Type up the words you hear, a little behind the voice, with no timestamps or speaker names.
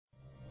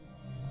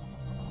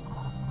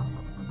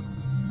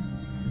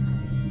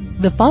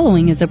The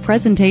following is a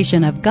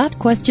presentation of Got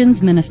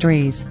Questions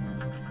Ministries.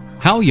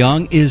 How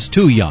young is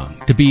too young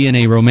to be in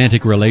a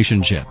romantic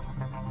relationship?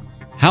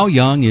 How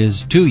young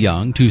is too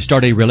young to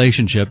start a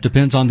relationship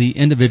depends on the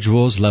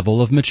individual's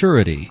level of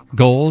maturity,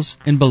 goals,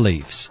 and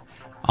beliefs.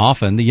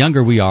 Often, the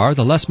younger we are,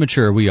 the less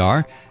mature we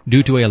are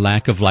due to a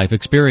lack of life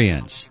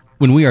experience.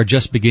 When we are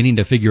just beginning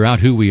to figure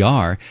out who we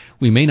are,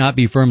 we may not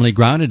be firmly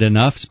grounded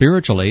enough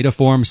spiritually to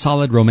form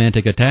solid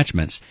romantic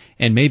attachments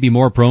and may be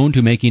more prone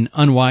to making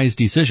unwise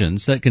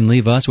decisions that can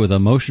leave us with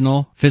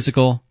emotional,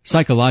 physical,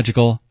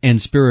 psychological, and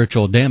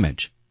spiritual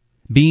damage.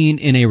 Being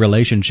in a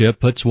relationship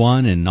puts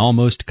one in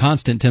almost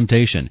constant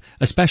temptation,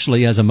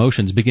 especially as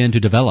emotions begin to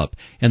develop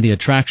and the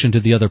attraction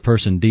to the other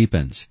person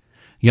deepens.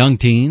 Young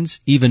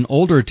teens, even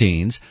older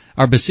teens,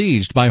 are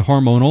besieged by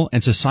hormonal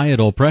and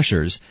societal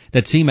pressures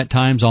that seem at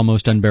times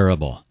almost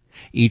unbearable.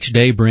 Each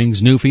day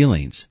brings new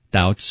feelings,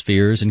 doubts,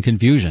 fears, and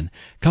confusion,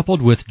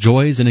 coupled with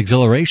joys and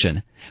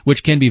exhilaration,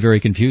 which can be very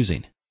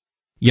confusing.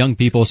 Young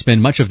people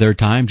spend much of their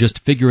time just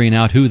figuring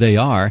out who they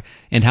are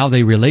and how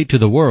they relate to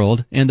the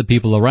world and the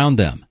people around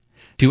them.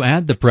 To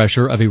add the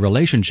pressure of a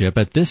relationship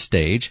at this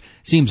stage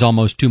seems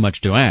almost too much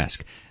to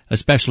ask,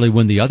 especially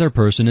when the other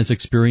person is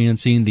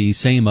experiencing the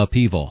same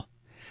upheaval.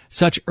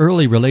 Such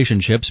early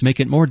relationships make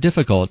it more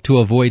difficult to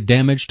avoid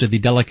damage to the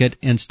delicate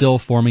and still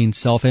forming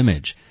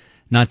self-image,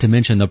 not to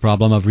mention the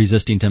problem of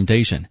resisting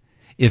temptation.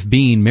 If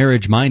being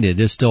marriage-minded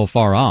is still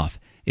far off,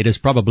 it is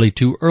probably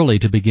too early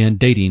to begin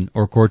dating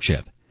or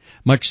courtship.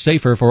 Much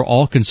safer for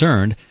all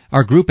concerned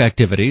are group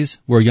activities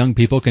where young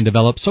people can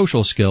develop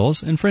social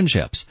skills and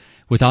friendships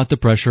without the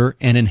pressure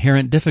and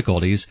inherent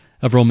difficulties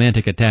of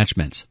romantic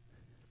attachments.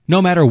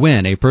 No matter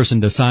when a person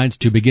decides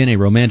to begin a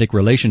romantic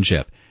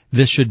relationship,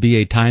 this should be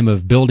a time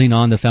of building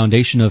on the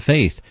foundation of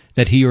faith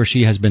that he or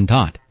she has been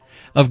taught,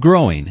 of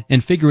growing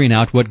and figuring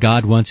out what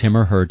God wants him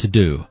or her to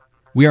do.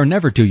 We are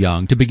never too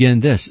young to begin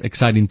this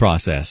exciting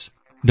process.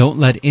 Don't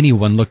let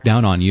anyone look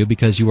down on you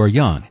because you are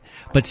young,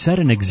 but set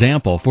an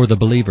example for the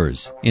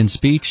believers in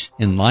speech,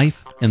 in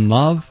life, in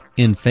love,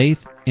 in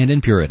faith, and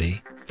in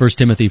purity. 1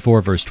 Timothy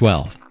 4 verse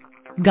 12.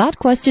 Got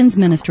Questions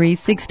Ministries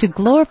seeks to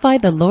glorify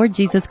the Lord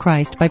Jesus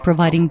Christ by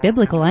providing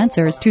biblical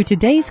answers to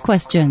today's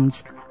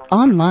questions.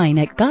 Online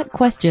at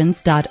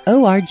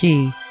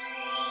GotQuestions.org.